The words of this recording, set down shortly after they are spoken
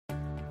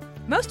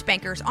Most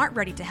bankers aren't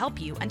ready to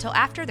help you until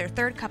after their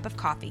third cup of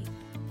coffee.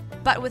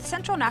 But with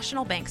Central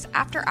National Bank's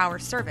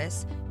after-hours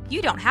service,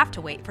 you don't have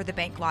to wait for the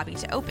bank lobby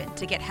to open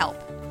to get help.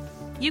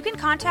 You can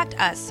contact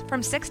us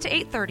from 6 to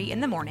 8:30 in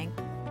the morning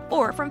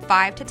or from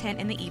 5 to 10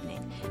 in the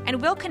evening,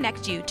 and we'll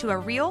connect you to a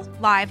real,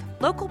 live,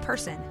 local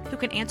person who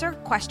can answer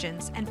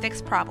questions and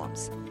fix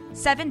problems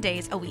 7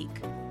 days a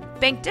week.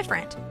 Bank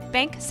different.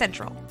 Bank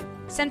Central.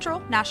 Central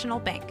National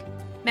Bank.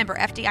 Member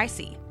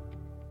FDIC.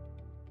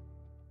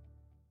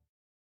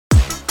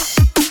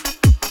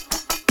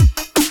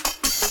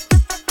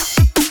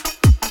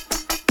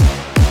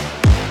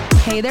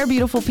 Hey there,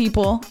 beautiful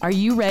people. Are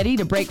you ready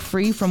to break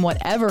free from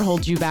whatever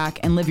holds you back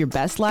and live your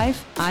best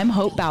life? I'm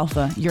Hope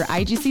Balfa, your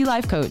IGC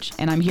life coach,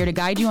 and I'm here to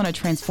guide you on a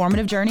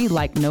transformative journey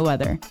like no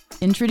other.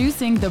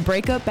 Introducing the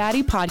Breakup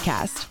Baddie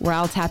podcast, where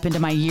I'll tap into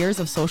my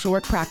years of social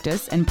work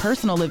practice and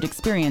personal lived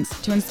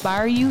experience to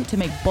inspire you to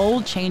make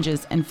bold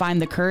changes and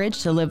find the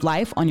courage to live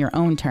life on your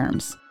own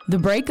terms. The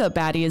Breakup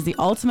Baddie is the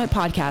ultimate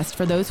podcast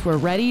for those who are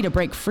ready to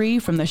break free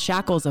from the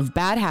shackles of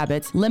bad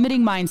habits,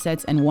 limiting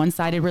mindsets, and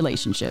one-sided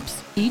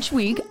relationships. Each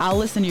week, I'll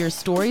listen to your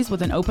stories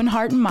with an open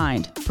heart and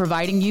mind,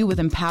 providing you with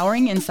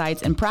empowering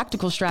insights and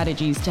practical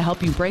strategies to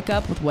help you break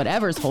up with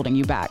whatever's holding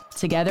you back.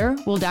 Together,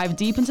 we'll dive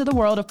deep into the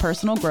world of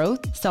personal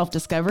growth,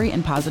 self-discovery,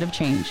 and positive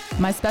change.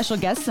 My special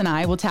guests and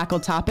I will tackle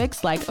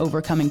topics like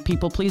overcoming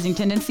people-pleasing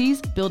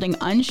tendencies, building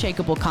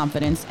unshakable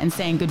confidence, and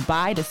saying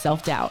goodbye to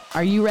self-doubt.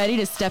 Are you ready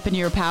to step into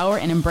your power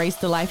and embrace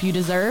the life you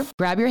deserve?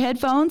 Grab your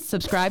headphones,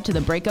 subscribe to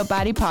the Breakup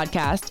Baddie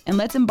podcast, and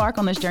let's embark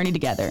on this journey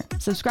together.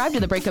 Subscribe to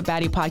the Breakup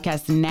Baddie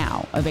podcast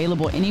now,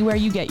 available anywhere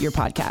you get your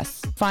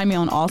podcasts. Find me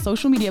on all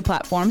social media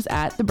platforms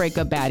at The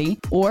Breakup Baddie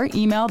or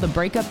email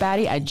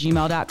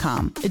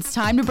thebreakupbaddie@gmail.com. It's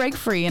time to break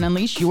free and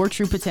unleash your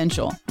true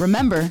potential.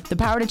 Remember, the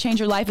power to change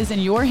your life is in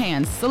your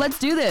hands, so let's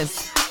do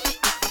this.